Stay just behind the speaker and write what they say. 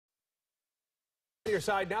Your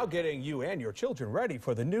side now, getting you and your children ready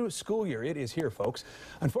for the new school year. It is here, folks.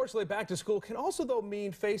 Unfortunately, back to school can also, though,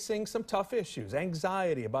 mean facing some tough issues,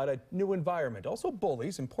 anxiety about a new environment, also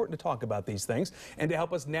bullies. Important to talk about these things. And to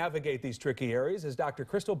help us navigate these tricky areas is Dr.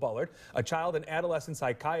 Crystal Bullard, a child and adolescent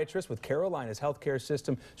psychiatrist with Carolina's healthcare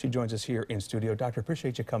system. She joins us here in studio. Doctor,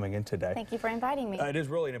 appreciate you coming in today. Thank you for inviting me. It is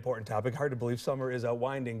really an important topic. Hard to believe summer is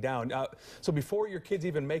winding down. So before your kids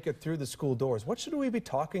even make it through the school doors, what should we be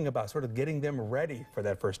talking about, sort of getting them ready for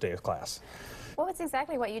that first day of class? Well, it's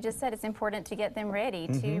exactly what you just said. It's important to get them ready,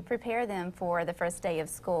 to prepare them for the first day of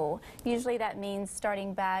school. Usually that means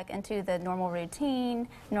starting back into the normal routine,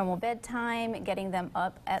 normal bedtime, getting them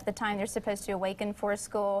up at the time they're supposed to awaken for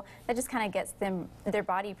school. That just kind of gets them, their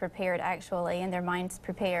body prepared actually, and their minds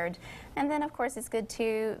prepared. And then of course it's good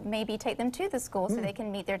to maybe take them to the school so they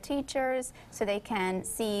can meet their teachers, so they can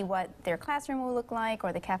see what their classroom will look like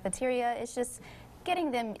or the cafeteria. It's just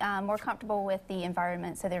getting them more comfortable with the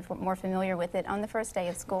environment so they're more familiar with it on the first day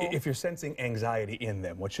of school. If you're sensing anxiety in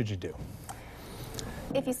them, what should you do?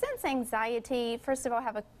 If you sense anxiety, first of all,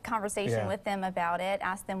 have a conversation with them about it.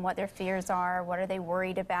 Ask them what their fears are, what are they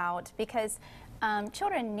worried about, because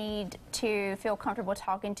children need to feel comfortable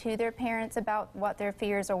talking to their parents about what their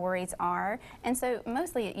fears or worries are. And so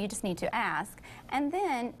mostly you just need to ask. And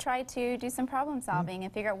then try to do some problem solving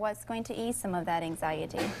and figure out what's going to ease some of that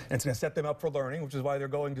anxiety. And it's going to set them up for learning, which is why they're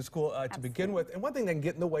going to school to begin with. And one thing that can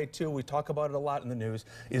get in the way, too, we talk about it a lot in the news,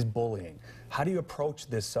 is bullying. How do you approach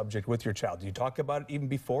this subject with your child? Do you talk about it even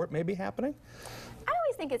before it may be happening? I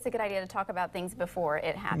always think it's a good idea to talk about things before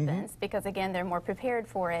it happens because, again, they're more prepared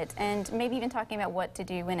for it, and maybe even talking about what to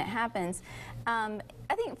do when it happens. I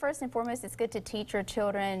think first and foremost it's good to teach your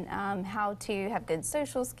children how to have good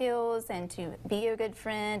social skills and to be a good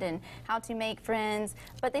friend and how to make friends,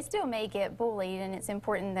 but they still may get bullied, and it's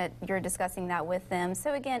important that you're discussing that with them.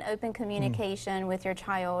 So again, open communication with your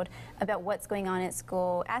child about what's going on at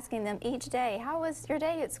school, asking them each day, how was your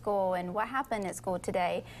day at school and what happened at school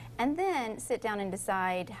today, and then sit down and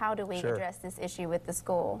decide how do we address this issue with the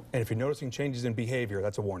school. And if you're noticing changes in behavior,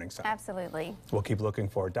 that's a warning sign. Absolutely. We'll keep looking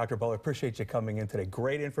for it. Dr. Bullard, appreciate you coming in today.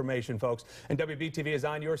 Great information, folks. And WBTV is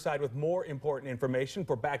on your side with more important information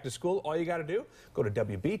for back to school. All you got to do, go to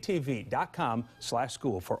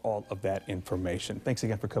WBTV.com/school for all of that information. Thanks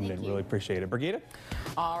again for coming in. Really appreciate it. Brigitte?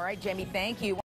 All right, Jamie, thank you.